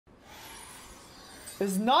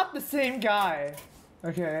It's not the same guy.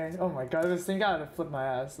 Okay. Oh my god, the same guy would have flipped my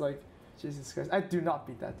ass. Like, Jesus Christ. I do not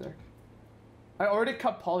beat that deck. I already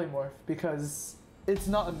cut Polymorph because it's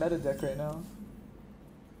not a meta deck right now.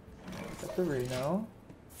 Got the Reno.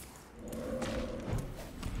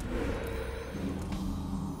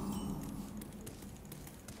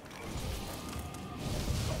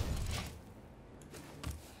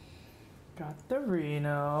 Got the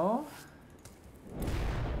Reno.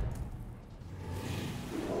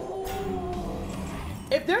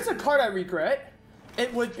 If there's a card I regret,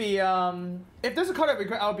 it would be if there's a card I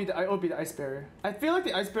regret, I would be the Ice Barrier. I feel like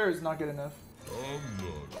the Ice Barrier is not good enough.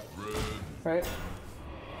 Right?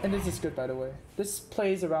 And this is good, by the way. This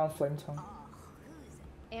plays around Flame Tongue.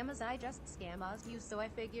 Amaz, I just scammed you, so I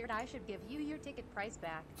figured I should give you your ticket price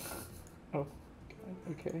back. Oh,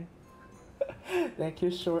 okay. Thank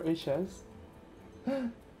you, Short HS.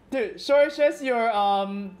 Dude, Short HS,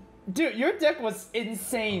 dude, your deck was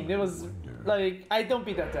insane. It was like, I don't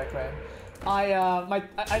beat that deck, man.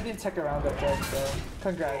 I didn't tech around that deck, so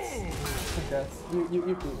congrats. Congrats. You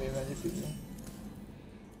beat me, man. You beat me.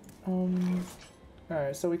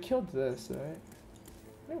 Alright, so we killed this, right?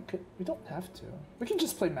 We don't have to. We can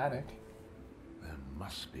just play Manic. There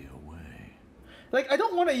must be a way. Like, I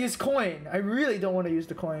don't want to use coin. I really don't want to use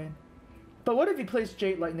the coin. But what if he plays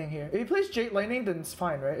Jade Lightning here? If he plays Jade Lightning, then it's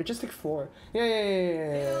fine, right? It just takes 4. Yeah.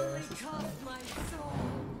 This is fine.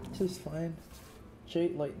 This is fine.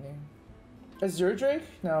 Jade Lightning. Azure Drake?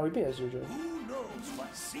 No, we beat Azure Drake.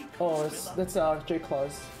 Oh, that's Jade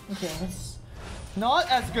Claws. Okay, that's not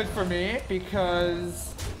as good for me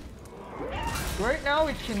because right now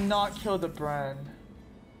we cannot kill the brand.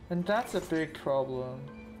 And that's a big problem.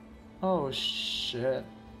 Oh shit.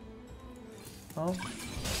 Oh.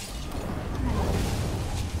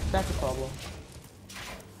 That's a problem.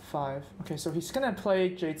 5. Okay, so he's gonna play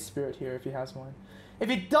Jade Spirit here if he has one. If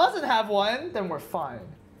he doesn't have one, then we're fine.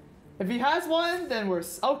 If he has one, then we're...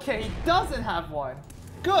 Okay, he doesn't have one.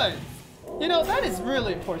 Good. You know, that is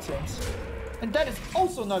really important. And that is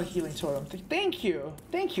also not a healing totem. Thank you.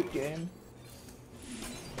 Thank you, game.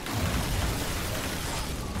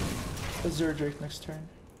 Azure Drake next turn.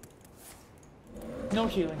 No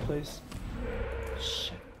healing, please.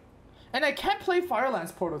 Shit. And I can't play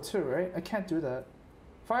Firelance Portal too, right? I can't do that.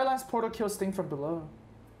 Firelance Portal kills Sting from below.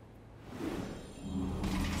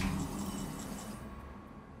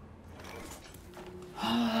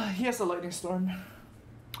 He has a Lightning Storm.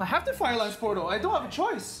 I have to Firelance Portal. I don't have a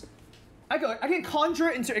choice. I can conjure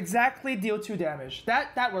it into exactly deal 2 damage.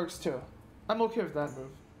 That works too. I'm okay with that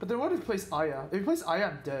move. But then what if he plays Aya? If he plays Aya,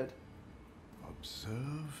 I'm dead.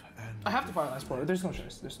 Observe and I have to Firelance Portal. There's no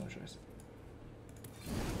choice. There's no choice.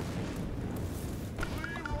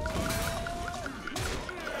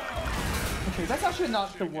 Okay, that's actually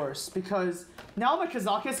not the worst because now my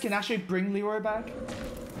Kazakus can actually bring Leroy back.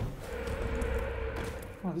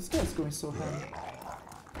 Wow, this guy's going so high.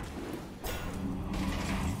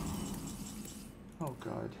 Oh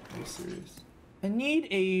god, are you serious? I need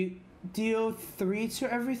a deal 3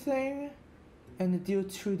 to everything and a deal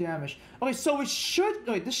 2 damage. Okay, so we should...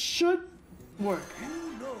 Wait, this should work.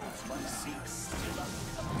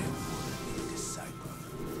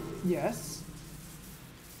 Yes.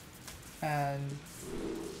 And...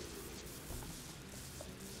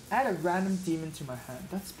 add a random demon to my hand.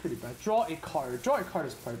 That's pretty bad. Draw a card. Draw a card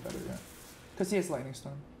is probably better, yeah. Because he has Lightning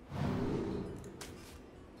Storm.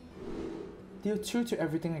 Deal 2 to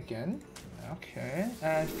everything again. Okay.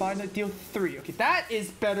 And finally deal 3. Okay, that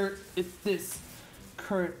is better at this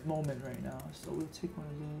current moment right now. So we'll take one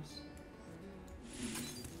of those.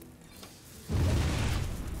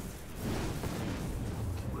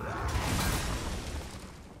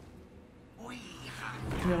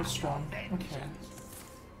 No strong. Okay.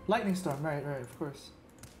 Lightning Storm, right, of course.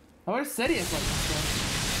 I already said he has Lightning Storm.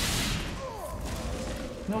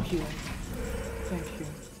 No healing. Thank you.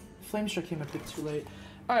 Flame Stroke came a bit too late.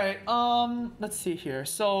 Alright, let's see here.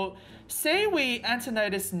 So, say we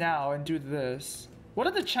Antonitis now and do this. What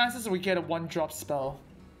are the chances we get a 1-drop spell?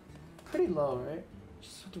 Pretty low, right?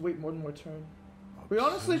 Just have to wait one more turn. We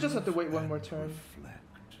honestly just have to wait one more turn.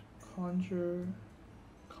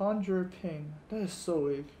 Conjure Ping. That is so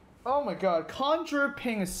weak. Oh my god, Conjure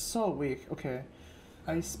Ping is so weak. Okay.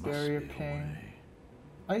 Ice Barrier Ping.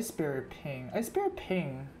 Ice Barrier Ping. Ice Barrier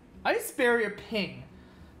Ping. Ice Barrier Ping.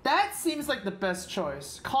 That seems like the best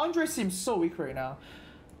choice. Conjure seems so weak right now.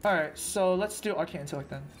 Alright, so let's do Arcane Intellect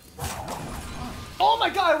then. Oh my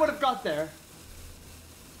god, I would have got there.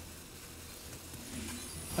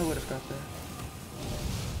 I would have got there.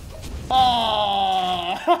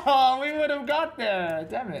 Oh, we would have got there.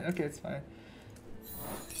 Damn it. Okay, it's fine.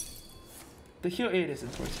 The heal 8 is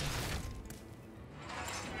important.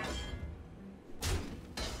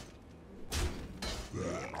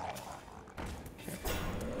 Okay.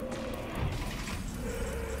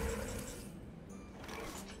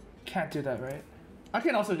 Can't do that, right? I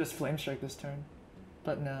can also just flame strike this turn,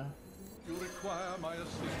 but no. You require my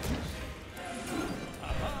assistance.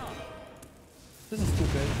 This is too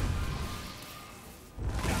good.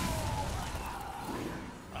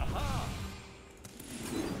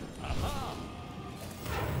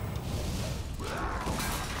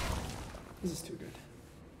 This is too good.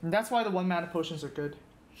 And that's why the 1 mana potions are good.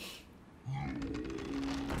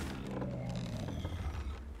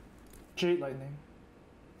 Jade Lightning.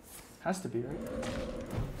 Has to be, right?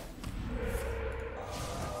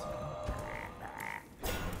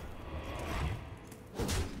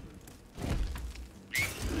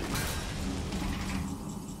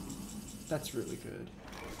 That's really good.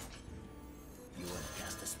 You want to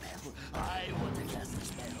cast a spell? I want to cast a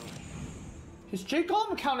spell. His Jade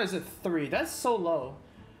Golem count is at 3. That's so low,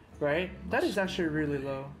 right? That is actually really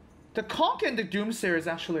low. The Conk and the Doomsayer is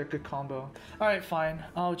actually a good combo. All right, fine.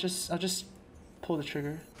 I'll just pull the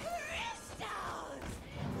trigger.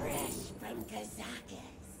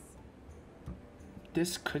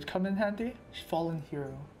 This could come in handy. Fallen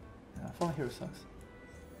Hero. Yeah, Fallen Hero sucks.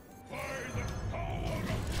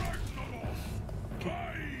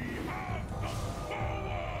 Okay.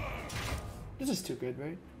 This is too good,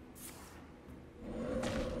 right?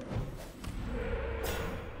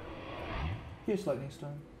 Here's Lightning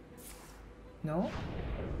Storm. No?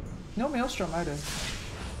 No Maelstrom either.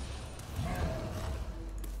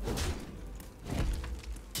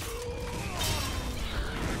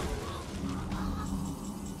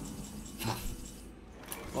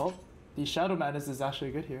 Well, the Shadow Madness is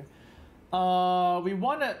actually good here. We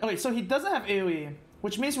wanna... Okay, so he doesn't have AoE,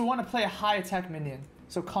 which means we want to play a high attack minion.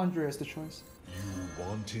 So Conjurer is the choice. You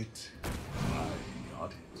want it? I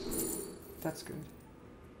got it. That's good.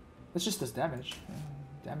 This just does damage.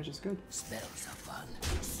 Damage is good. Spells are fun.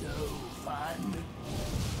 So fun.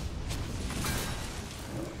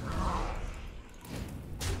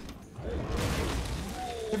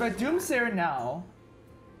 If I Doomsayer now,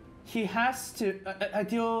 he has to...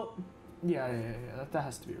 ideal... Yeah, that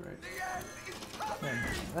has to be right. Yeah,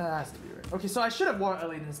 that has to be right. Okay, so I should have War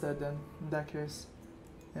Elite instead then, in that case.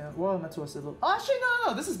 Yeah, War Elemental was a little... Oh, actually,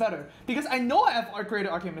 no, this is better. Because I know I have Arcade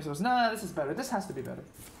Missiles. No, this is better. This has to be better.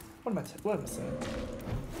 What am I saying?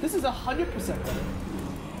 This is 100% better.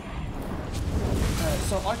 Alright,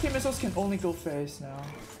 so Arcade Missiles can only go face now.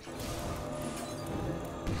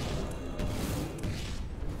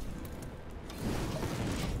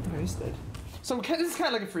 Okay, he's dead. So this is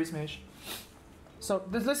kind of like a freeze mage. So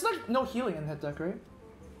there's like no healing in that deck, right?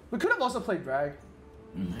 We could have also played Drag.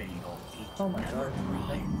 Oh my god.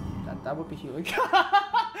 That would be healing.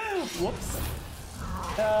 Whoops.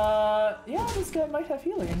 Yeah, this guy might have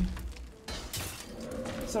healing.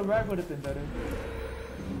 So Rag would have been better.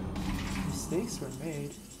 Mistakes were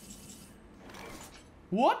made.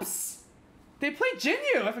 Whoops! They played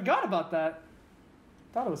Jinyu! I forgot about that.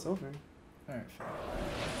 Thought it was over. Alright, fine.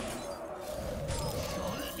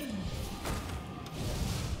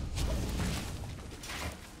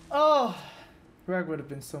 Oh! Rag would have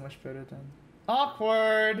been so much better then.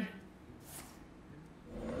 Awkward!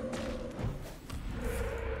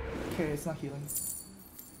 Okay, it's not healing.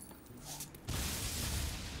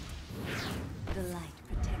 The light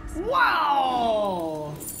protects.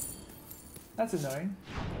 Wow! That's annoying.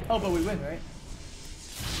 Oh, but we win, right?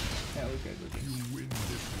 Yeah, we're good, we're good. You win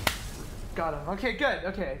this. Got him. Okay, good.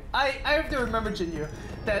 Okay. I have to remember Jinyu.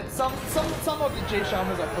 That some of the J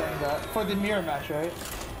Shamans are playing that for the mirror match, right?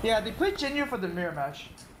 Yeah, they played Jinyu for the mirror match.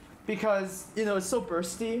 Because, you know, it's so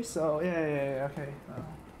bursty, so yeah, okay.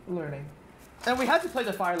 Learning. And we had to play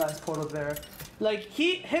the Firelands portal there. Like,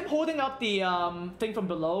 him holding up the thing from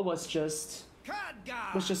below was just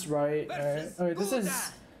right. Alright, this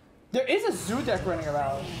is... There is a Zoo deck running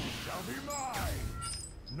around. Shall be mine.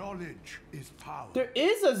 Knowledge is power. There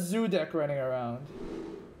is a Zoo deck running around.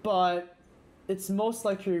 But it's most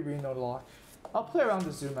likely Reno lock. I'll play around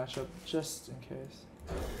the Zoo matchup just in case.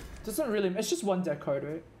 Doesn't really... It's just one deck card,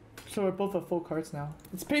 right? So we're both at full cards now.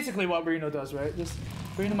 It's basically what Reno does, right? Just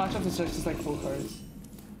Reno matchups is just like full cards.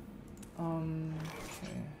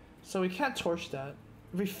 Okay. So we can't torch that.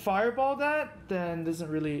 If we fireball that, then it doesn't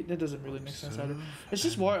really make sense either. It's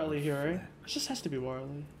just War Ellie here, right? It just has to be War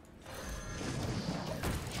Ellie.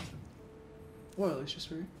 War Ellie's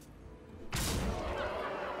just right.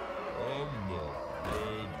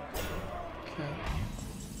 Okay.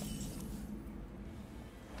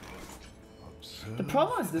 The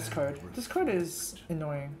problem is this card. This card is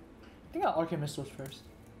annoying. I think I'll Arcane Missiles first.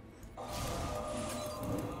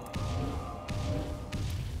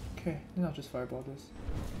 Okay, then I'll just Fireball this.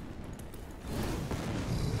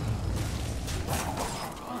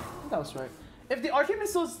 That was right. If the Arcane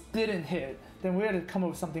Missiles didn't hit, then we had to come up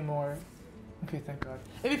with something more. Okay, thank God.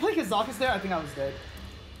 If he played Kazakus there, I think I was dead.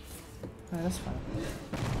 Alright, that's fine.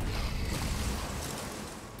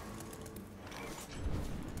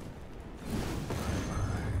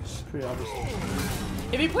 Pretty obvious.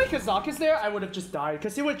 If he played Kazakus there, I would have just died.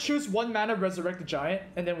 Because he would choose 1 mana, resurrect the giant,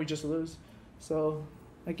 and then we just lose. So,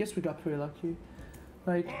 I guess we got pretty lucky.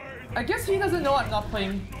 Like, I guess he doesn't know I'm not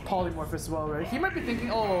playing Polymorph as well, right? He might be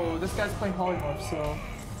thinking, oh, this guy's playing Polymorph, so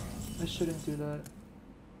I shouldn't do that.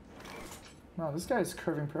 Wow, this guy is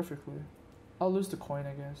curving perfectly. I'll lose the coin,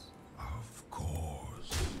 I guess. Of course.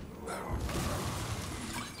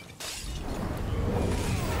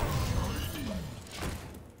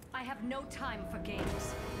 I have no time for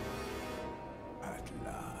games. At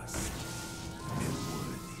last, a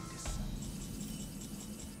worthy descent.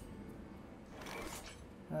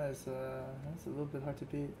 That's a little bit hard to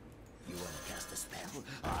beat. You want to cast a spell?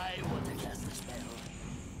 I want to cast a spell.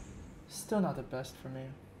 Still not the best for me.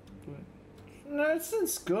 But, no,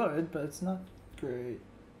 it's good, but it's not great.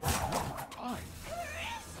 Fine.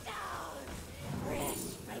 Fresh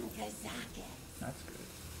from Kazakh. That's good.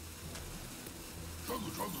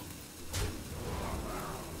 Jungle.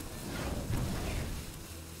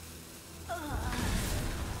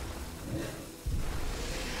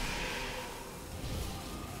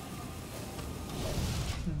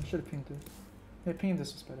 I should have pinged this. Yeah, pinging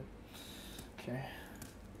this was better. Okay.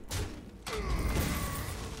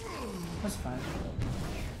 That's fine.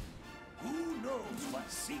 Who knows what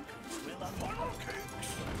secrets will unlock? Funnel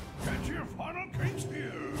cakes! Get your funnel cakes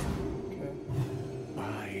here! Okay.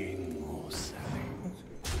 Buying or selling? That's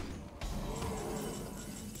good.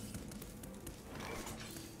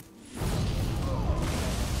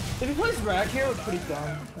 If he plays Rag here, we're pretty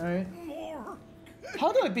dumb, right? More!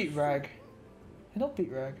 How do I beat Rag? I don't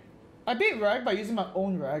beat Rag. I beat Rag by using my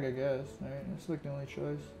own Rag, I guess. Right? That's like the only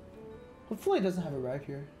choice. Hopefully he doesn't have a Rag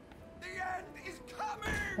here. The end is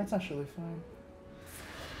coming! That's actually fine.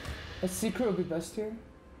 A secret would be best here,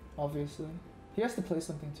 obviously. He has to play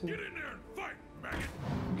something too. Get in there and fight, maggot!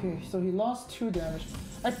 Okay, so he lost 2 damage.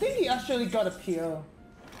 I think he actually got a PO.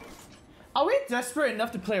 Are we desperate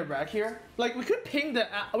enough to play a Rag here? Like, we could ping the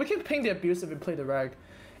abusive and play the Rag.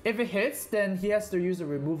 If it hits, then he has to use a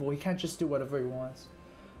removal. He can't just do whatever he wants.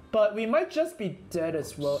 But we might just be dead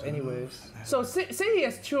as well anyways. So say he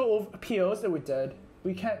has 2 POs, then we're dead.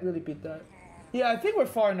 We can't really beat that. Yeah, I think we're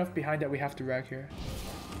far enough behind that we have to Rag here.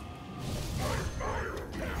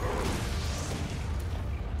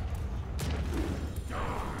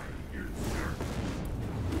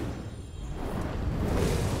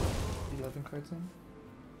 Cards in.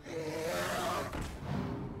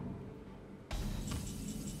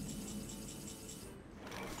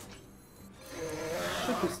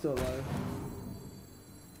 Ship is still alive.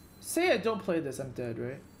 Say I don't play this, I'm dead,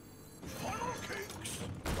 right? Funnel cakes!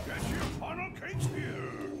 Get your funnel cakes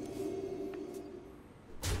here!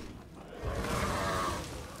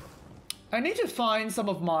 I need to find some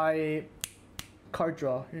of my card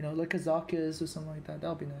draw, you know, like Kazakus or something like that. That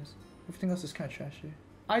would be nice. Everything else is kind of trashy.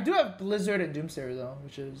 I do have Blizzard and Doomsayer though,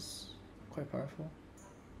 which is quite powerful.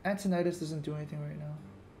 Antonitis doesn't do anything right now.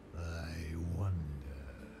 I wonder...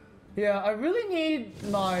 Yeah, I really need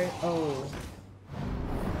my... Oh.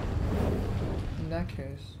 In that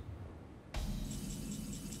case.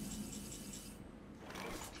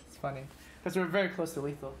 It's funny. Because we're very close to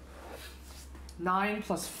lethal. 9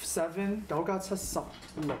 plus 7. Dolgots has some...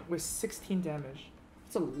 Look, with 16 damage.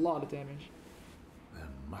 That's a lot of damage. There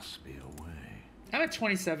must be a way. I'm at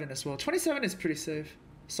 27 as well. 27 is pretty safe.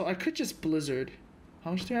 So I could just Blizzard.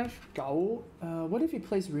 How much do you have? Gao? What if he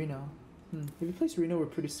plays Reno? If he plays Reno, we're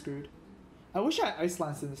pretty screwed. I wish I had Ice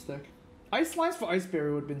Lance in this deck. Ice Lance for Ice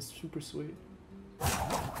Barrier would have been super sweet.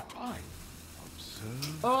 Fine.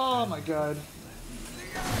 Observe. Oh my god.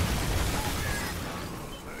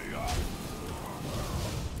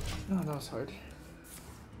 Oh, that was hard.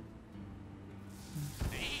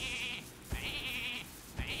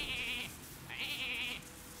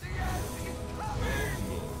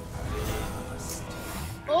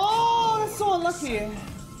 Oh, that's so unlucky.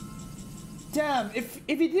 Damn, if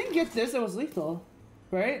he didn't get this, it was lethal.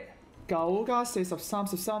 Right? Gaoga says up Sam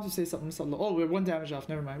says up. Oh, we're 1 damage off,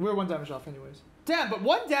 never mind. We're 1 damage off anyways. Damn, but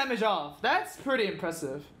 1 damage off. That's pretty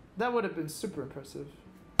impressive. That would have been super impressive.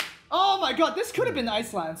 Oh my god, this could have been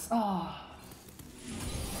Ice Lance. Ah.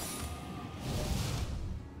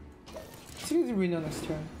 Let's do Reno next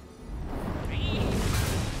turn.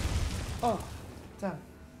 Oh, damn.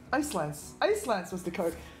 Ice Lance. Ice Lance was the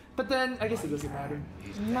card. But then, I guess it doesn't matter.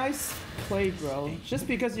 Nice play, bro. Just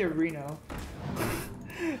because you're Reno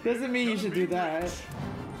doesn't mean you should do that.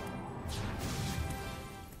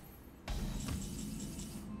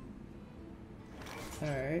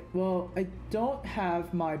 Alright, well, I don't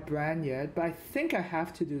have my brand yet, but I think I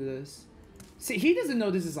have to do this. See, he doesn't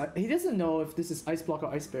know this is, he doesn't know if this is Ice Block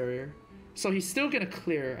or Ice Barrier. So he's still gonna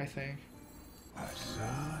clear, I think.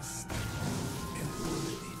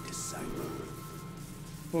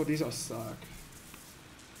 Oh, these all suck.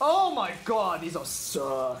 Oh my god, these all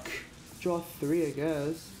suck. Draw 3, I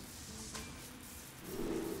guess.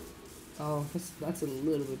 Oh, that's a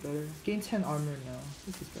little bit better. Gain 10 armor now.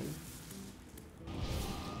 This is better.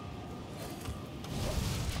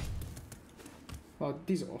 Wow,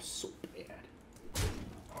 these are all so bad.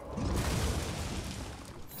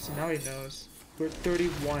 So now he knows. We're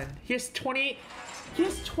 31. He has 20. He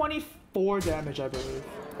has 24 damage, I believe.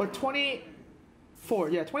 Or 24.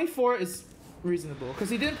 Yeah, 24 is reasonable because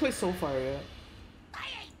he didn't play Soulfire yet. I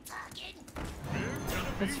ain't talking.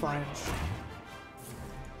 That's fine.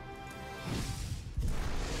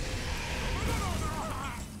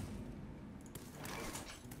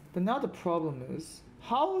 But now the problem is,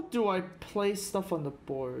 how do I place stuff on the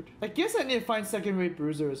board? I guess I need to find second rate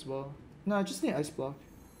bruiser as well. No, I just need ice block.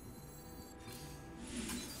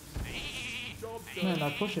 Man,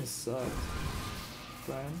 that potion sucks.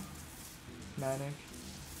 Brian. Manic.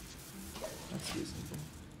 That's reasonable.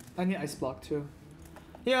 I need ice block too.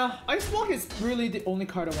 Yeah, ice block is really the only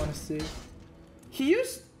card I want to see. He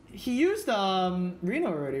used Reno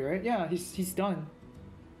already, right? Yeah, he's done.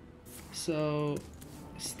 So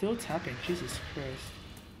still tapping, Jesus Christ.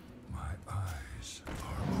 My eyes are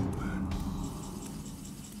open.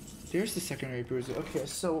 There's the secondary bruiser. Okay,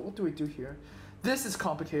 so what do we do here? This is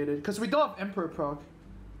complicated because we don't have Emperor proc.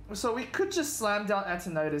 So we could just slam down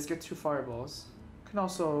Antonitis, get 2 fireballs. Can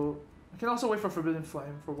also wait for Forbidden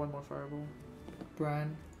Flame for 1 more fireball.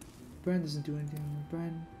 Bran doesn't do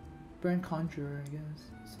anything. Bran Conjurer, I guess.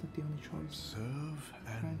 It's like the only choice. Observe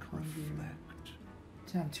and reflect.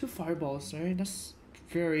 Damn, 2 fireballs, right? That's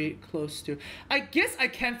very close to. I guess I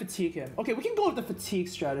can fatigue him. Okay, we can go with the fatigue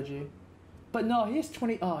strategy. But no, he has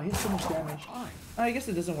 20. Oh, he has so much damage. I guess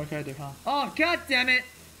it doesn't work either, huh? Oh, god damn it!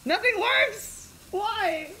 Nothing works!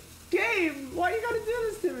 Why? Game! Why you gotta do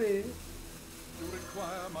this to me? You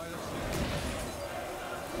require my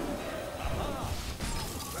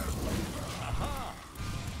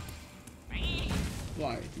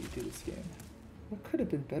Why do you do this game? What could have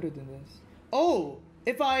been better than this? Oh!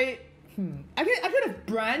 If I could have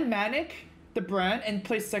brand Manic the brand and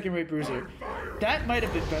play second rate bruiser. That might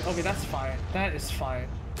have been better. Okay, that's fine. That is fine.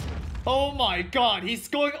 Oh my god, he's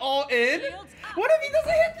going all in? What if he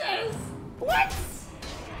doesn't hit this? What?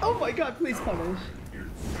 Oh my god, please punish.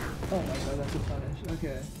 Oh my god, that's a punish.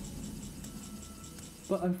 Okay.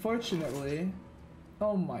 But unfortunately,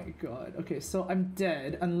 oh my god. Okay, so I'm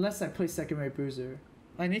dead unless I play second rate bruiser.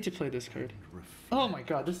 I need to play this card. Oh my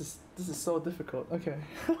god, this is so difficult. Okay.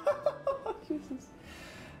 Jesus.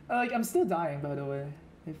 Like, I'm still dying, by the way,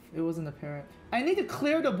 if it wasn't apparent. I need to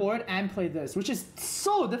clear the board and play this, which is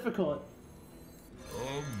so difficult.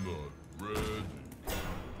 I'm not ready.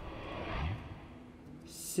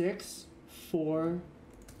 6, 4.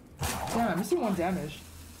 Damn, I'm missing 1 damage.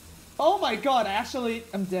 Oh my god,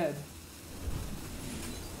 I'm dead.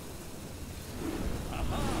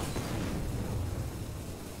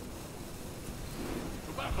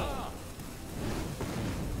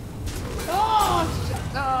 Oh, shit.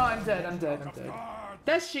 Oh, I'm dead.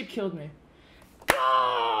 That sheep killed me.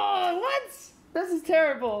 Oh, what? This is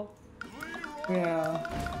terrible. Yeah.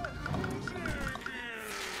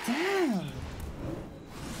 Damn.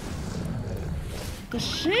 The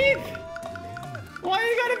sheep? Why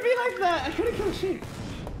you gotta be like that? I couldn't kill the sheep.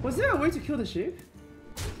 Was there a way to kill the sheep?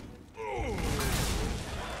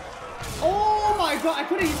 Oh my god, I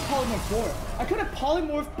could have used Polymorph Boar. I could have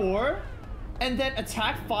Polymorph Boar and then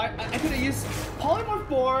attack 5. I could have used Polymorph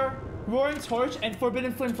Boar, Roaring Torch, and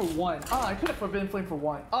Forbidden Flame for 1. Ah, I could have Forbidden Flame for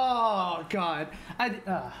 1. Oh god.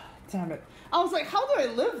 Damn it. I was like, how do I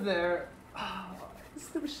live there? Oh,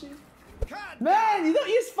 stupid sheep. Man, you don't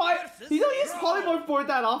use Polymorph Board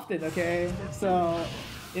that often, okay? So,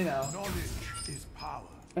 you know. Knowledge is power.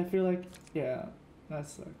 I feel like, yeah, that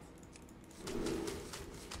sucks.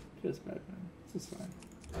 Feels bad, man. This is fine.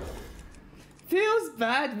 Feels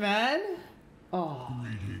bad, man. Oh,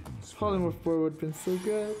 Polymorph Board would have been so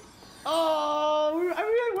good. Oh, I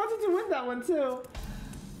really wanted to win that one too.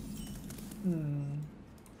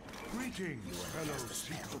 Greetings, fellow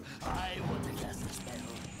seeker. I want to cast a spell.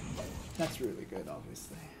 That's really good,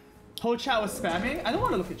 obviously. Whole chat was spamming? I don't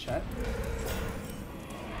want to look at chat.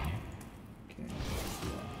 Okay.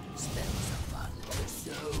 Spells are fun.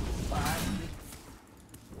 So fun.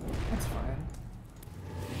 That's fine.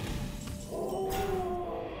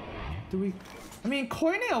 Do we... I mean,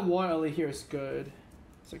 coining a war early here is good.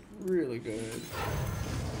 It's like really good.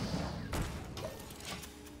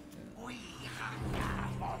 We hunger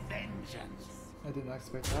for vengeance. I did not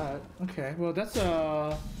expect that. Okay, well that's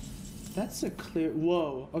a clear...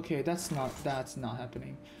 Whoa. Okay, that's not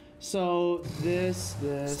happening. So this.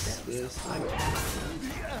 This is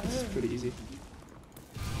pretty easy.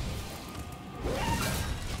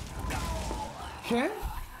 Okay.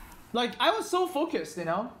 Like I was so focused, you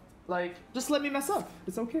know. Like just let me mess up.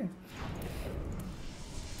 It's okay.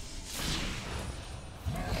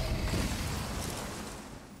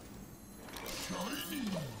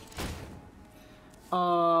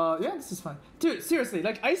 Yeah, this is fine. Dude, seriously,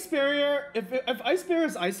 like Ice Barrier, if Ice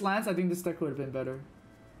Barrier's Ice Lance, I think this deck would have been better.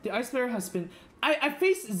 The Ice Barrier has been... I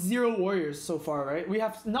faced 0 warriors so far, right? We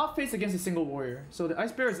have not faced against a single warrior. So the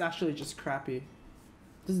Ice Barrier is actually just crappy.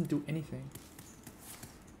 Doesn't do anything.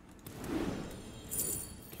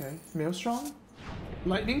 Okay, Maelstrom?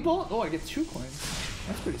 Lightning Bolt? Oh, I get 2 coins.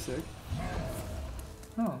 That's pretty sick.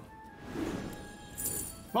 Oh.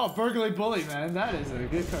 Wow, Burglary Bully, man. That is a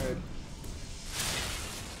good card.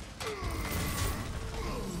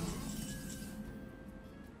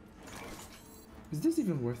 Is this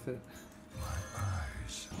even worth it?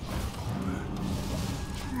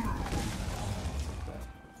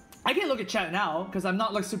 I can't look at chat now because I'm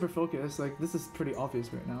not like super focused. Like this is pretty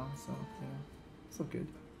obvious right now, so yeah, it's all good.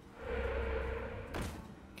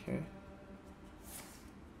 Okay.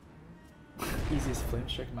 Easiest flame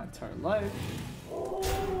strike in my entire life.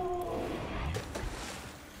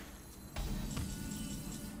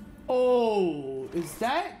 Oh, is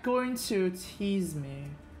that going to tease me?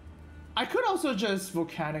 I could also just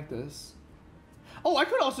volcanic this. Oh, I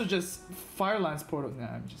could also just Fire Lance Portal. Nah,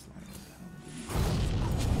 I'm just lying.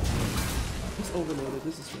 It's overloaded.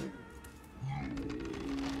 This is great.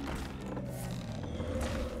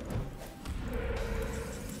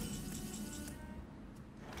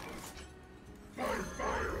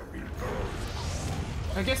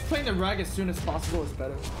 I guess playing the Rag as soon as possible is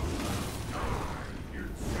better.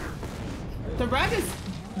 The Rag is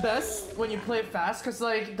best when you play it fast, because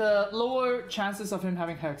like the lower chances of him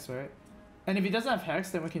having Hex, right? And if he doesn't have Hex,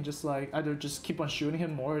 then we can just like either just keep on shooting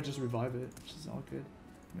him more or just revive it, which is all good.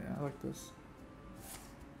 Yeah, I like this.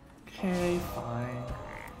 Okay, fine.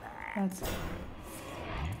 That's it.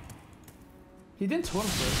 He didn't totem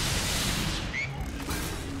first.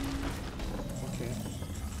 Okay.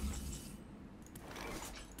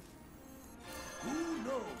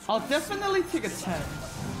 I'll definitely take a 10.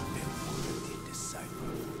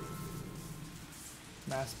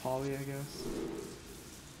 Mass Poly, I guess.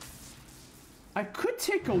 I could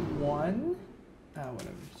take a 1. Ah,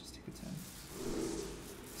 whatever. Just take a 10.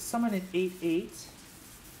 Summon an 8/8.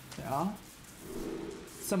 Yeah.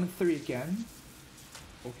 Summon 3 again.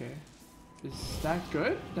 Okay. Is that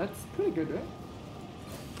good? That's pretty good, right?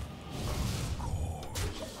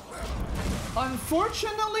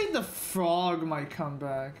 Unfortunately, the frog might come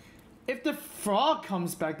back. If the frog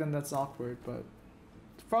comes back, then that's awkward, but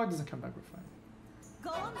if the frog doesn't come back, we're fine.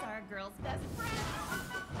 Golems are a girl's best friend.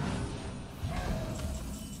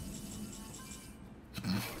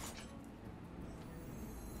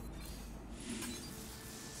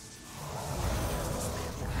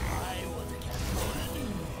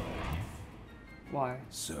 Why?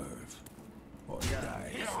 Serve or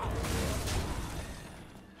die.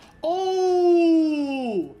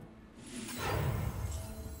 Oh!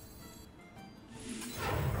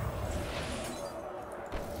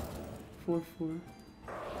 Four.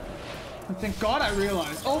 Oh, thank God I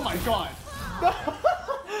realized. Oh my God.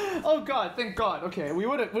 Oh God, thank God. Okay, we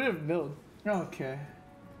would have milled. Okay.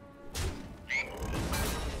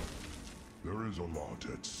 There is a lot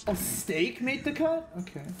at stake. Oh, steak made the cut?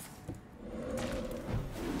 Okay.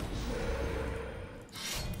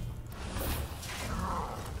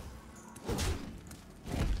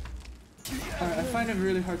 Alright, I find it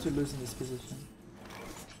really hard to lose in this position.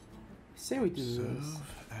 Say we do this.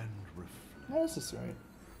 No, this is right.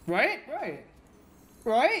 Right? Right.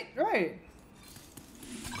 Right? Right.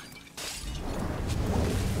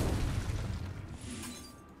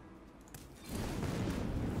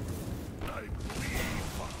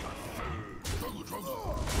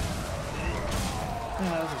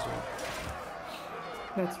 Yeah, this is right.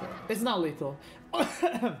 That's right. It's not lethal.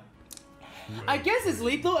 I guess it's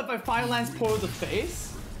lethal if I Fire Lance Portal the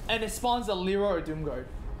face and it spawns a Leroy or Doomguard.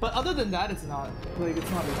 But other than that, it's not. Like,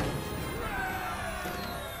 it's not lethal.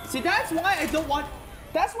 See, that's why I don't want.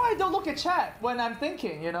 That's why I don't look at chat when I'm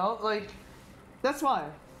thinking. You know, like, that's why.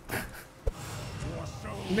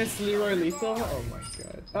 Miss Leroy Lethal. Oh my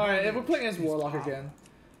god. All right, if we're playing as Warlock again.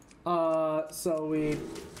 So we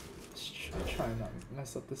try not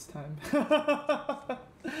mess up this time. All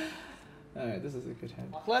right, this is a good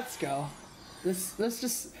hand. Let's go. Let's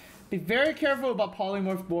just be very careful about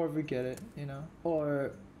polymorph more if we get it, you know?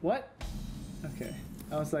 Or what? Okay.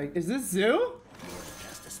 I was like, is this Zoo?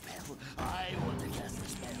 Cast a spell. I want to cast a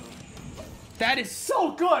spell. That is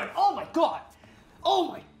so good! Oh my god! Oh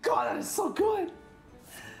my god, that is so good!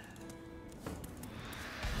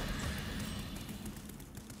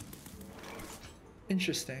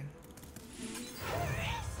 Interesting.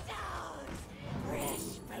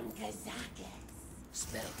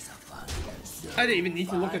 Spells are fun. I didn't even need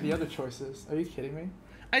to look at the other choices. Are you kidding me?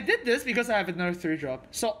 I did this because I have another 3-drop.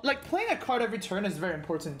 So, like, playing a card every turn is very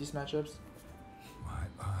important in these matchups. My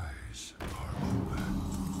eyes are open.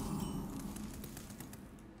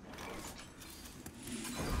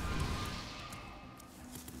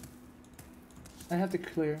 I have to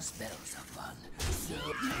clear. Spells are fun.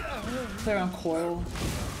 Play around Coil.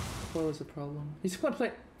 Coil is a problem. He's gonna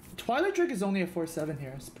play... Twilight Drake is only a 4-7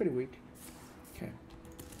 here. It's pretty weak. Okay.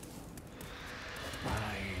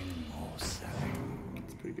 It's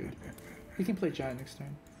pretty good. He can play Giant next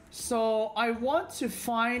turn. So, I want to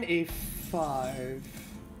find a 5.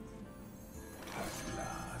 At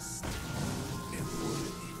last, a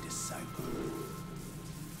worthy disciple.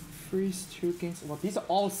 Freeze 2 gains... Well, these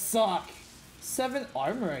all suck! 7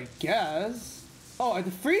 armor, I guess. Oh,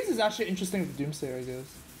 the freeze is actually interesting with Doomsayer, I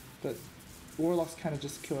guess. But Warlocks kind of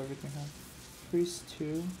just kill everything, huh? Freeze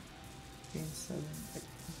 2, gain 7.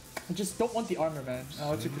 I just don't want the armor, man.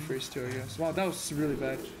 Oh, I took the freeze 2, I guess. Wow, that was really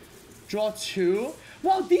bad. Draw 2.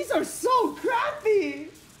 Wow, these are so crappy!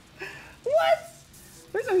 What?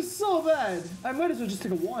 These are so bad. I might as well just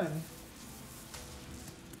take a 1.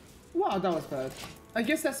 Wow, that was bad. I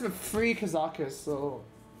guess that's with free Kazakus, so...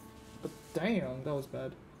 But damn, that was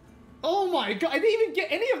bad. Oh my god, I didn't even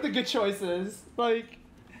get any of the good choices. Like,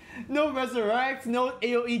 no Resurrect, no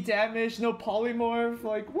AoE damage, no Polymorph.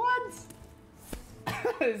 Like, what?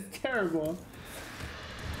 That is terrible.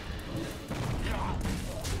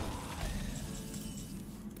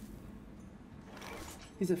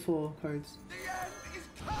 These are full cards.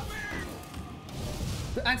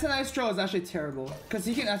 The Antonitis draw is actually terrible, because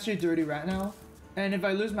he can actually Dirty Rat now. And if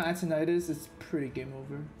I lose my Antonitis, it's pretty game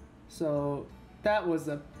over. So, that was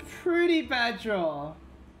a pretty bad draw.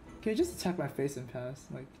 Can you just attack my face and pass?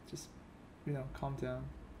 Like, just, you know, calm down.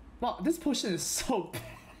 Wow, this potion is so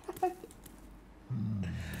bad.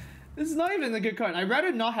 This is not even a good card. I'd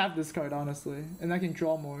rather not have this card, honestly. And I can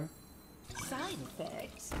draw more. Side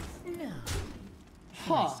effects? No.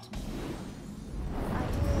 Huh.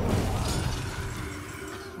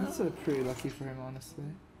 That's pretty lucky for him, honestly.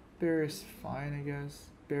 Barrier's fine, I guess.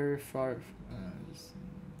 Barrier far.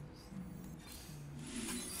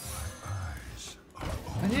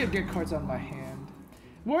 I need to get cards on my hand.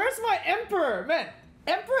 Where's my Emperor? Man,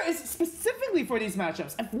 Emperor is specifically for these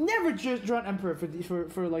matchups. I've never just drawn Emperor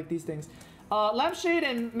for like these things. Lampshade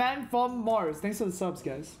and Man from Mars. Thanks for the subs,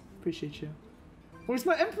 guys. Appreciate you. Where's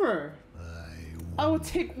my Emperor? I will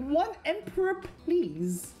take 1 Emperor,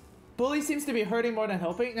 please. Bully seems to be hurting more than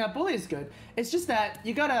helping. Now, Bully is good. It's just that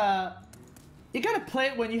you gotta play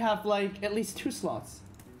it when you have like at least 2 slots.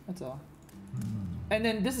 That's all. And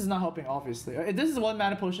then this is not helping, obviously. If this is 1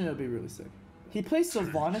 mana potion, it'll be really sick. He plays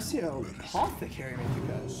Sylvanas here. Oh, Apothecary, man, you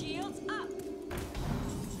guys. Shields up.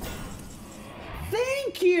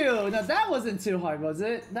 Thank you! Now that wasn't too hard, was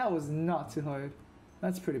it? That was not too hard.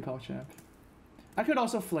 That's pretty PogChamp. I could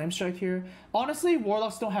also Flame Strike here. Honestly,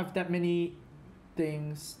 Warlocks don't have that many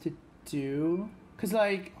things to do. Cause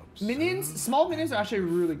like, minions, small minions are actually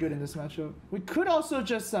really good in this matchup. We could also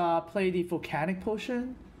just play the Volcanic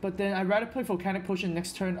Potion. But then I'd rather play Volcanic Potion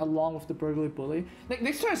next turn along with the Burglary Bully. Like,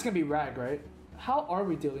 next turn it's gonna be Rag, right? How are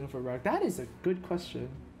we dealing with a Rag? That is a good question.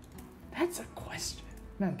 That's a question.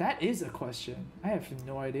 Man, that is a question. I have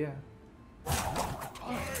no idea.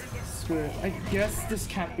 Screw it. I guess this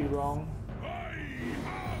can't be wrong.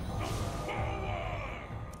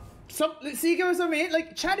 See guys what I mean?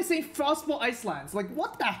 Like, chat is saying Frostbolt Icelands. Like,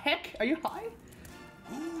 what the heck? Are you high?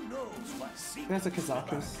 Who knows what secret? That's a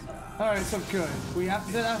Kazakus. Alright, so good. We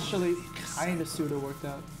have that actually kind of pseudo worked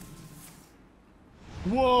out.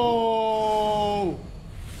 Whoa!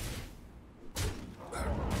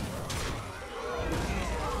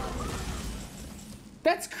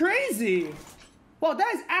 That's crazy! Wow,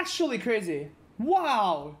 that is actually crazy.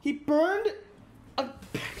 Wow! He burned a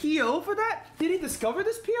PO for that? Did he discover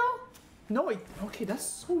this PO? No, okay, that's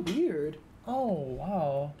so weird. Oh,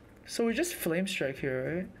 wow. So we just Flame Strike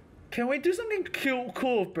here, right? Can we do something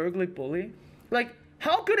cool with Burgly Bully? Like,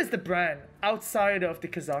 how good is the brand outside of the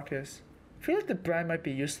Kazakus? I feel like the brand might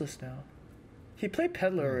be useless now. He played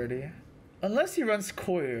Peddler already. Unless he runs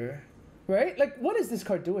Courier. Right? Like, what is this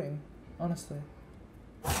card doing? Honestly.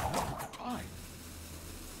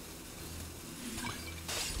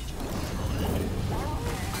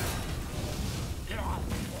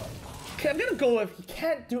 Okay, I'm gonna go with he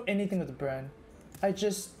can't do anything with the brand. I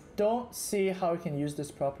just don't see how he can use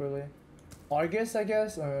this properly. Argus, I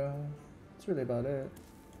guess? That's really about it.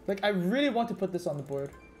 Like, I really want to put this on the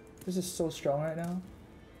board. This is so strong right now.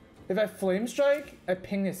 If I Flame Strike, I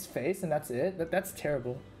ping his face and that's it? That's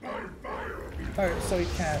terrible. Alright, so he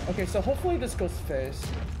can't. Okay, so hopefully this goes face.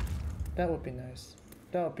 That would be nice.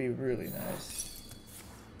 That would be really nice.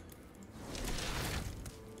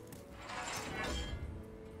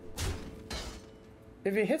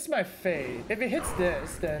 If he hits my face, if he hits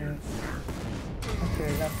this, then...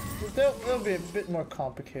 Okay, now, it'll be a bit more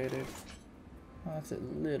complicated. Oh, that's a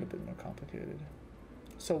little bit more complicated.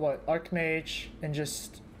 So what, Archmage and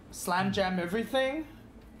just slam jam everything?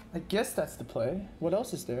 I guess that's the play. What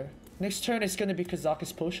else is there? Next turn is gonna be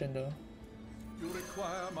Kazakus Potion though. You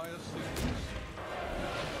require my assistance.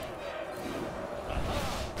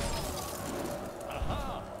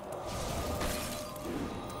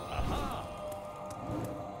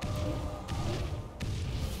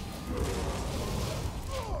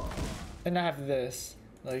 And I have this.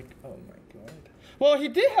 Like, oh my god. Well, he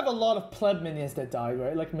did have a lot of pleb minions that died,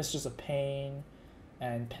 right? Like Mistress of Pain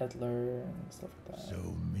and Peddler and stuff like that.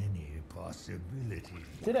 So many possibilities.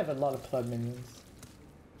 Did have a lot of pleb minions.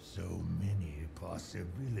 So many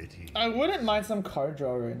possibilities. I wouldn't mind some card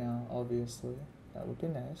draw right now, obviously. That would be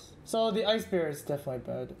nice. So the Ice Bear is definitely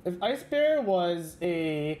bad. If Ice Bear was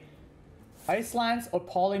a Ice Lance or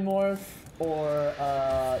Polymorph or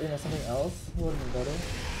you know, something else, it would have been better.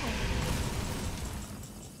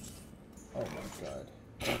 Oh my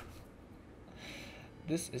god.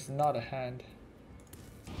 This is not a hand.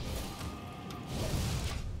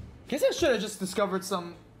 Guess I should have just discovered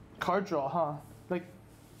some card draw, huh? Like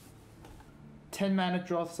 10 mana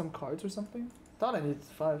draw some cards or something? Thought I needed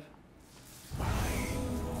 5.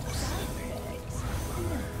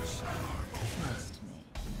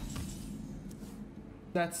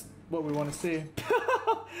 That's what we want to see.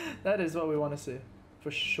 That is what we want to see.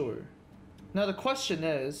 For sure. Now the question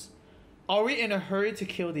is, are we in a hurry to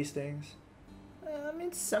kill these things? I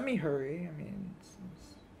mean, semi-hurry. I mean,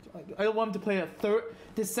 I don't want him to play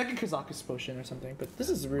the second Kazakus Potion or something, but this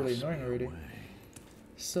is really annoying already.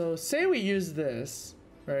 So, say we use this,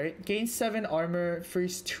 right? Gain 7 armor,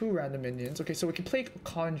 freeze 2 random minions. Okay, so we can play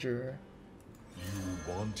Conjurer.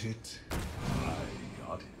 You want it? I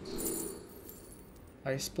got it.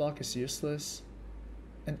 Ice Block is useless.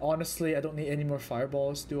 And honestly, I don't need any more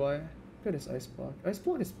Fireballs, do I? Good as Ice Block. Ice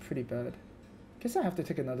Block is pretty bad. Guess I have to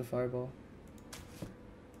take another Fireball.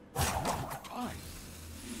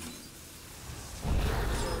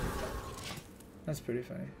 That's pretty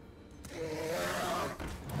funny.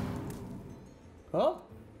 Oh,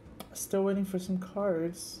 still waiting for some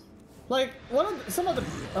cards. Like some of the.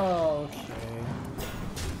 Oh, okay.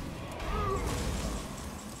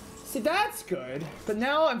 See, that's good. But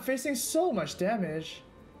now I'm facing so much damage.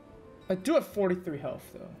 I do have 43 health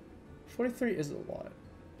though. 43 is a lot.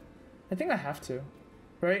 I think I have to,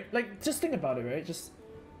 right? Like, just think about it, right? Just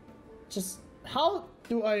how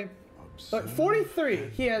do I? 43.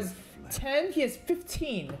 He has 10. He has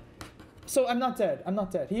 15. So I'm not dead. I'm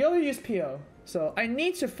not dead. He only used PO. So I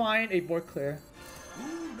need to find a board clear.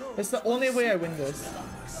 It's the only way I win this.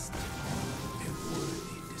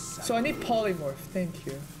 So I need Polymorph. Thank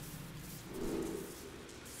you.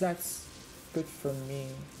 That's good for me.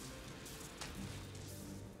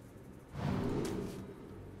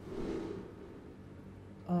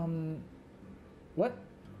 What?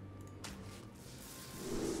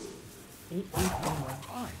 8, 8,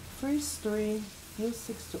 freeze 3, heal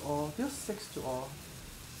 6 to all, deal 6 to all.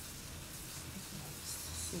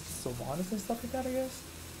 Sylvanas and stuff like that, I guess?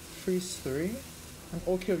 Freeze 3? I'm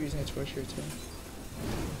okay with using a Torch here too.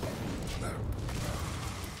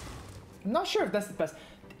 I'm not sure if that's the best.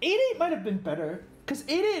 8-8 might have been better, because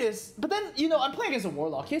 8-8 is... But then, you know, I'm playing against a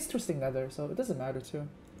Warlock. He has Twisting Nether, so it doesn't matter too.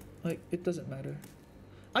 Like, it doesn't matter.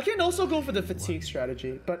 I can also go for the Fatigue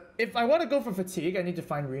strategy, but if I want to go for Fatigue, I need to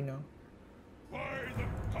find Reno. By the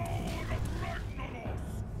power of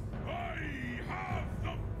Ragnaros, I have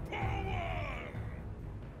the power!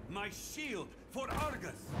 My shield for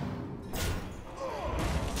Argus!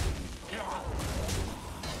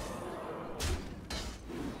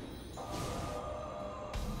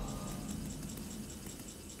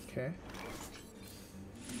 Okay.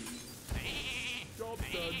 Job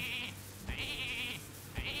done.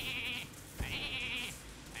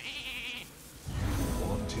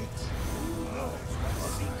 Want it?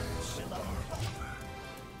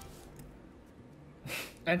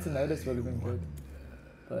 Antonitis would have been good.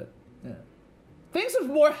 But, yeah. Things with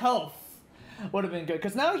more health would have been good.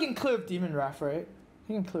 Because now he can clear with Demon Wrath, right?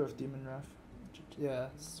 He can clear with Demon Wrath. Yeah,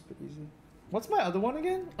 it's a bit easy. What's my other one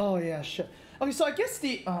again? Oh, yeah, shit. Okay, so I guess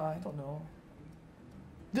the... I don't know.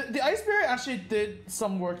 The Ice Barrier actually did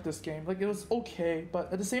some work this game. Like, it was okay.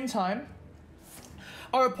 But at the same time,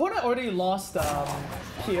 our opponent already lost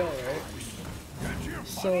PO, right?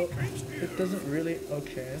 So it doesn't really...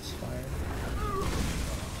 Okay, it's fine.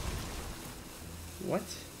 What?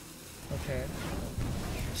 Okay.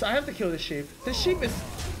 So I have to kill this sheep. This sheep is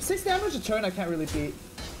 6 damage a turn I can't really beat.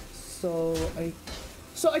 So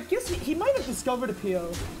I guess he might have discovered a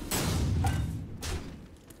PO.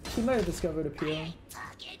 He might have discovered a PO.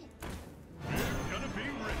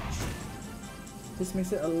 This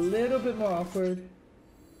makes it a little bit more awkward.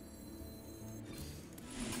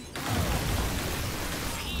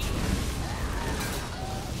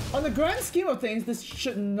 On the grand scheme of things, this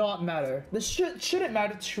should not matter. This shouldn't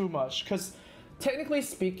matter too much, because technically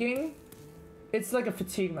speaking, it's like a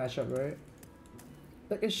fatigue matchup, right?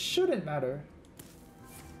 Like, it shouldn't matter.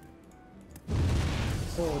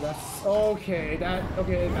 Oh, that's... Okay,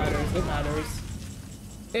 okay, it matters, it matters.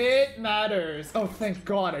 It matters! Oh, thank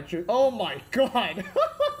God I drew... Oh my God!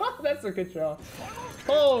 That's a good draw.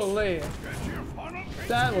 Holy!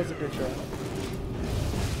 That was a good draw.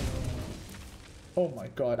 Oh my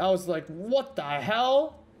God, I was like, what the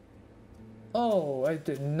hell? Oh, I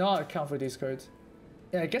did not account for these cards.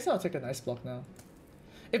 Yeah, I guess I'll take an Ice Block now.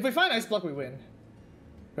 If we find Ice Block, we win.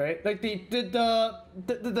 Right? Like, the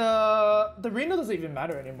Reno doesn't even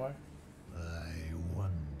matter anymore. I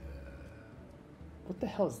wonder. What the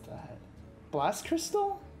hell is that? Blast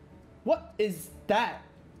Crystal? What is that?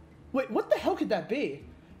 Wait, what the hell could that be?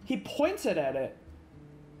 He pointed at it.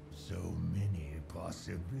 So many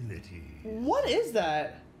possibilities. What is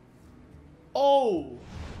that? Oh.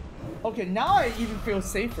 Okay, now I even feel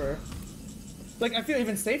safer. Like, I feel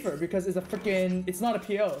even safer because it's a freaking... It's not a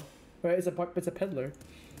PO, right? It's a peddler.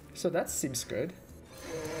 So that seems good.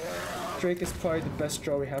 Drake is probably the best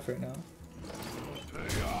draw we have right now.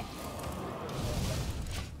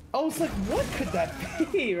 I was like, what could that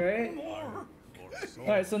be, right?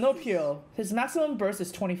 Alright, so no PO. His maximum burst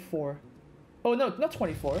is 24. Oh, no, not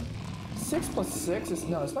 24. 6 plus 6 is...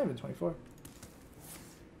 No, it's not even 24.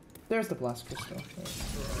 There's the Blast Crystal.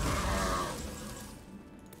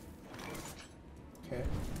 Okay.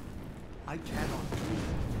 I cannot.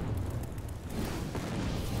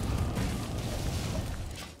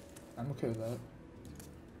 I'm okay with that.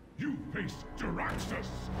 You face Jaraxxus,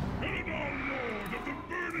 Eladon Lord of the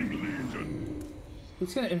Burning Legion.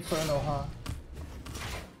 He's gonna Inferno, huh?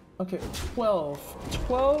 Okay, 12.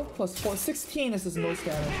 12 plus 4. 16 is his most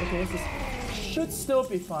damage. Okay, this should still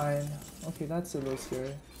be fine. Okay, that's a little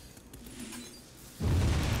scary.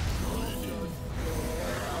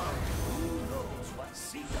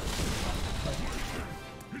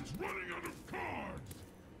 It's running out of cards.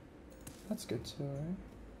 That's good too, right?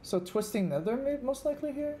 So Twisting Nether most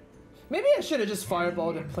likely here? Maybe I should have just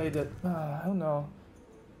fireballed and played it. I don't know.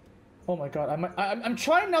 Oh my God, I'm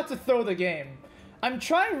trying not to throw the game. I'm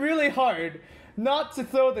trying really hard not to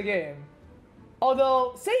throw the game.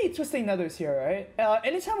 Although, say Twisting Nether's here, right?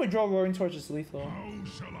 Anytime we draw Roaring Torch is lethal. How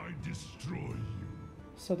shall I destroy you?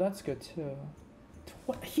 So that's good too.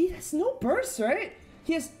 He has no burst, right?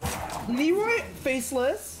 He has Leroy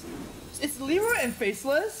Faceless. It's Leroy and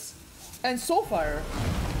Faceless and Soulfire.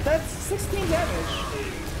 That's 16 damage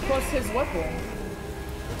plus his weapon.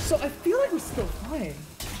 So I feel like we're still fine.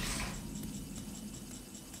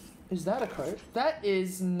 Is that a card? That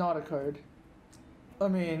is not a card. I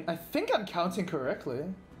mean, I think I'm counting correctly.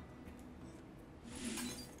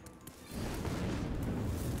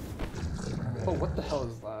 Oh, what the hell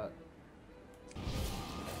is that?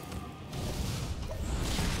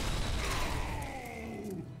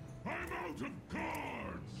 I'm out of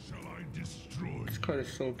cards. Shall I destroy This card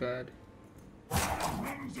is so bad.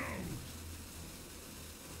 runs out?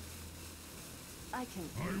 I can.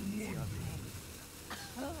 I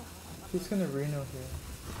wonder. He's gonna Reno here.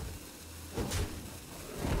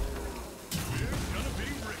 We're gonna be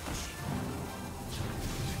rich.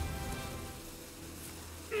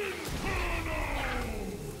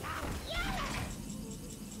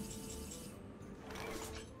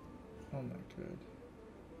 Oh my god.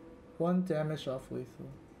 1 damage off lethal.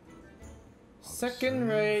 Second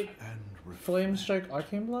rate Flame Strike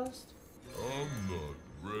Arcane Blast? I'm not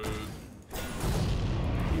Red.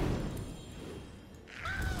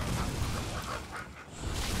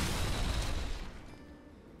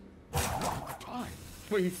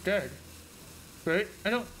 Wait, he's dead. Right? I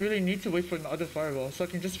don't really need to wait for another fireball, so I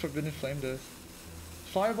can just Forbidden Flame this.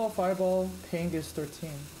 Fireball, fireball, ping is 13.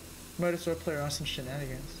 Might as well play around some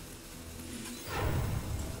shenanigans.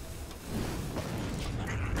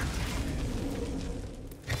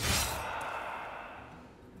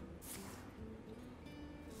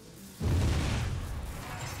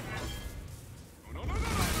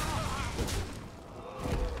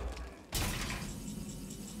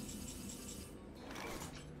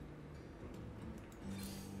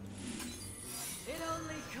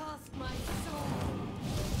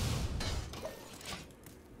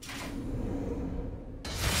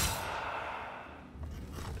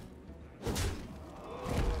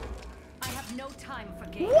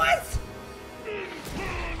 What?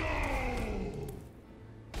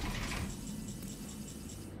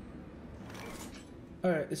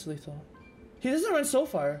 Alright, it's lethal. He doesn't run so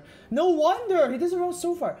far. No wonder! He doesn't run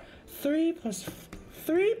so far. 3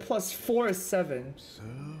 plus 4 is 7.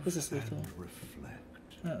 This is lethal.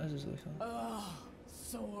 No, this is lethal. Ugh,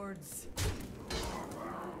 swords.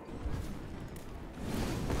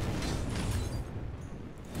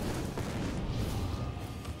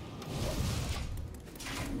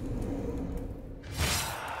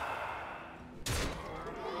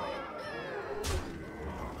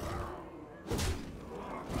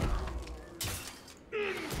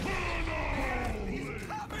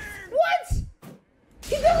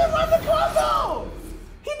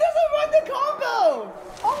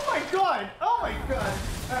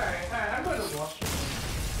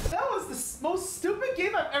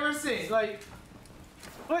 Like,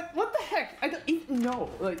 what the heck? I don't even know.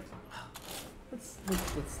 Like, that's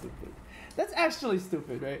stupid. That's actually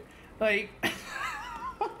stupid, right? Like,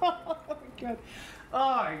 oh my god.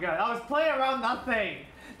 Oh my god. I was playing around nothing.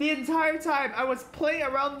 The entire time I was playing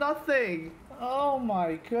around nothing. Oh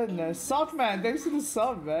my goodness. Sockman, thanks for the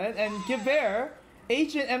sub, man. And Giver,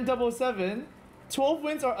 Agent M777. 12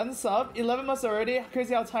 wins are unsub, 11 months already,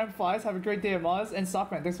 crazy how time flies, have a great day Amaz, and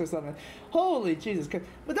Sockman, thanks for subbing. Holy Jesus,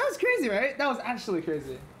 but that was crazy, right? That was actually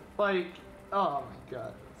crazy. Like, oh my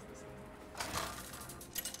god.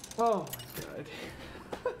 Oh my god.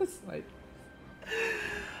 It's like...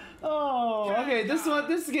 Oh, okay,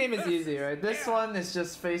 this game is easy, right? This one is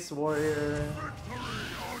just face warrior.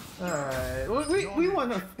 Alright, we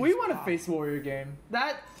want a face warrior game.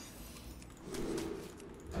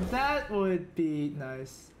 That would be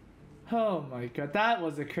nice. Oh my god, that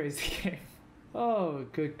was a crazy game. Oh,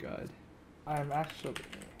 good god. I'm actually...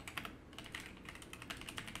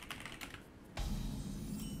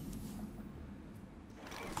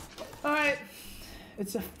 Alright.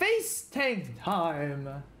 It's a face tank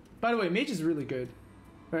time. By the way, Mage is really good.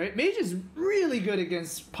 Right? Mage is really good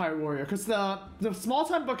against Pirate Warrior because the small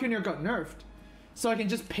time Buccaneer got nerfed. So I can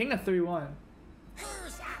just ping a 3-1.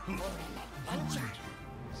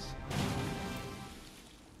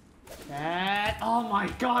 Oh my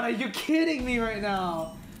god, are you kidding me right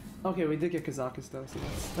now? Okay, we did get Kazakus though, so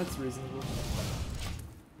that's reasonable.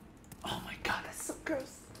 Oh my god, that's so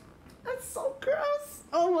gross. That's so gross.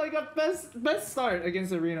 Oh my god, best start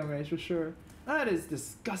against Arena Mage for sure. That is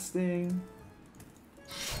disgusting.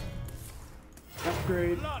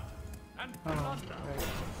 Upgrade. Oh, right.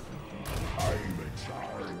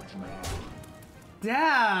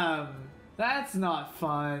 Damn! That's not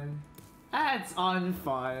fun. That's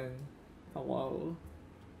unfun. Hello.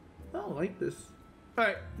 I don't like this.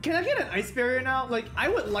 Alright, can I get an ice barrier now? Like, I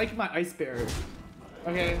would like my ice barrier.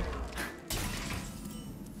 Okay.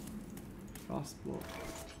 Frostbolt.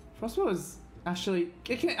 Frostbolt is actually...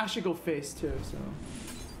 It can actually go face too, so...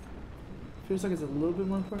 Feels like it's a little bit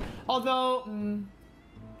more important. Although...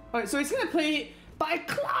 Alright, so he's gonna play by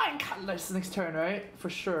Klein Cutlass next turn, right? For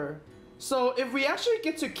sure. So if we actually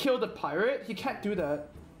get to kill the pirate, he can't do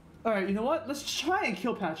that. Alright, you know what? Let's try and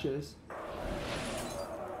kill Patches.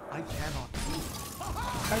 I cannot.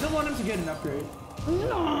 I don't want him to get an upgrade.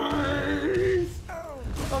 Nice!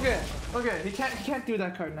 Okay, he can't do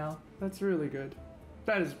that card now. That's really good.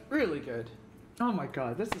 That is really good. Oh my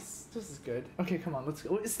god, this is good. Okay, come on, let's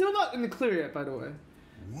go. It's still not in the clear yet, by the way.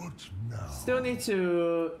 What now? Still need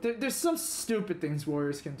to... There's some stupid things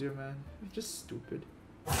warriors can do, man. Just stupid.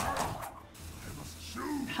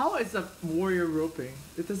 How is a warrior roping?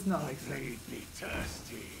 It does not make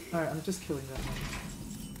sense. Alright, I'm just killing that one.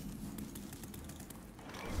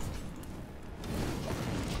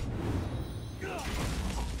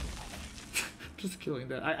 Just killing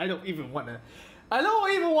that. I don't even wanna... I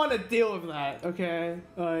don't even wanna deal with that, okay?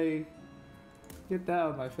 Like... Get that out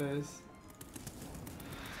of my face.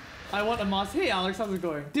 I want Amaz. Hey Alex, how's it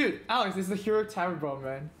going? Dude, Alex, this is the Hero Tower, bro,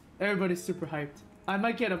 man. Everybody's super hyped. I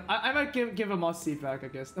might get him. I might give Amaz C back, I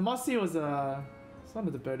guess. Amaz C was it's one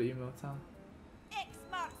of the better emotes, huh? X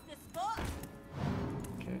marks the spot.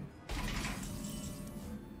 Okay.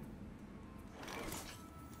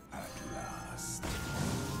 At last,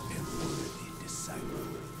 already decided.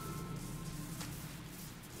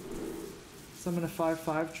 Summon a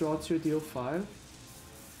 5/5, draw 2, deal 5.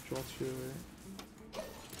 Draw 2, right?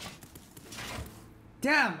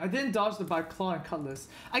 Damn, I didn't dodge the by claw and cutlass.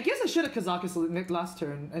 I guess I should have Kazakus last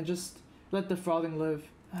turn and just let the frothing live.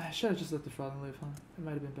 I should have just let the frothing live, huh? That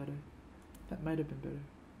might have been better. That might have been better.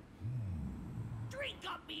 Drink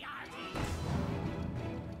up me I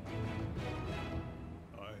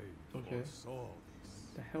Okay. foresaw this.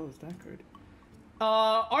 The hell is that card?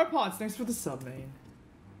 Arpods, thanks for the sub, main.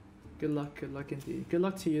 Good luck indeed. Good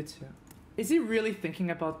luck to you too. Is he really thinking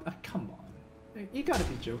about? Come on, you gotta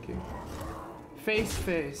be joking.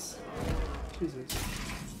 Face. Jesus.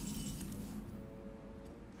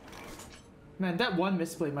 Man, that one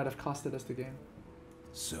misplay might have costed us the game.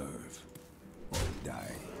 Serve or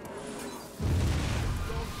die.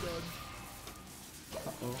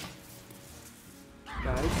 Uh-oh.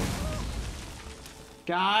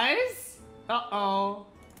 Guys? Uh-oh.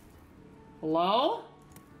 Hello?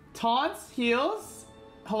 Taunts? Heals?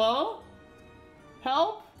 Hello?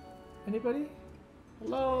 Help? Anybody?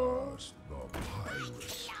 Hello? The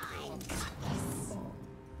pirate.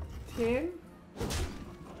 Team?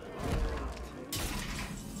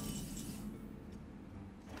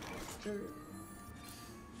 The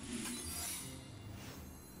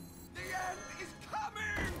end is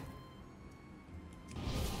coming!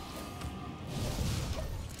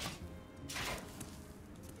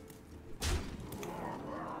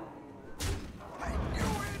 I knew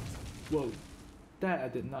it! Whoa. That I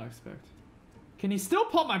did not expect. Can he still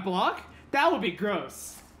pop my block? That would be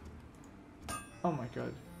gross. Oh my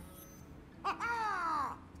god.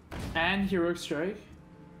 And Heroic Strike.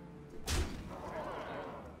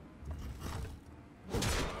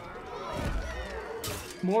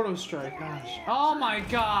 Mortal Strike, gosh. Oh my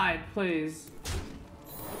god, please.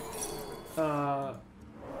 I'm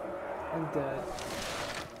dead.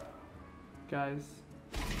 Guys.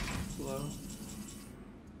 Slow.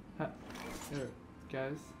 Here,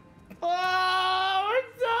 guys. Oh, we're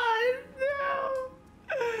done! No!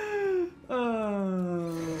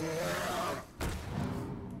 Oh.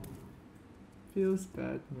 Feels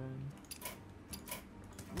bad, man.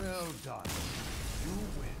 Well done. You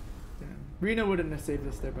win. Damn. Reno wouldn't have saved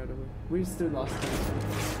us there, by the way. We still lost it.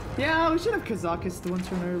 Yeah, we should have Kazakis the one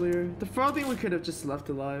turn earlier. The frothing we could have just left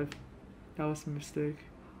alive. That was a mistake.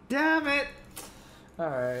 Damn it!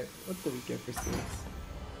 Alright, what do we get for 6?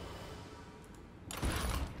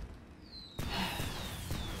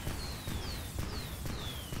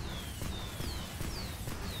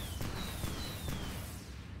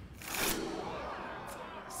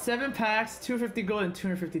 Seven packs, 250 gold, and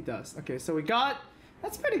 250 dust. Okay, so we got.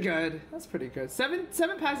 That's pretty good. That's pretty good. Seven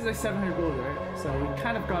packs is like 700 gold, right? So we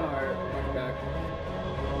kind of got our money back.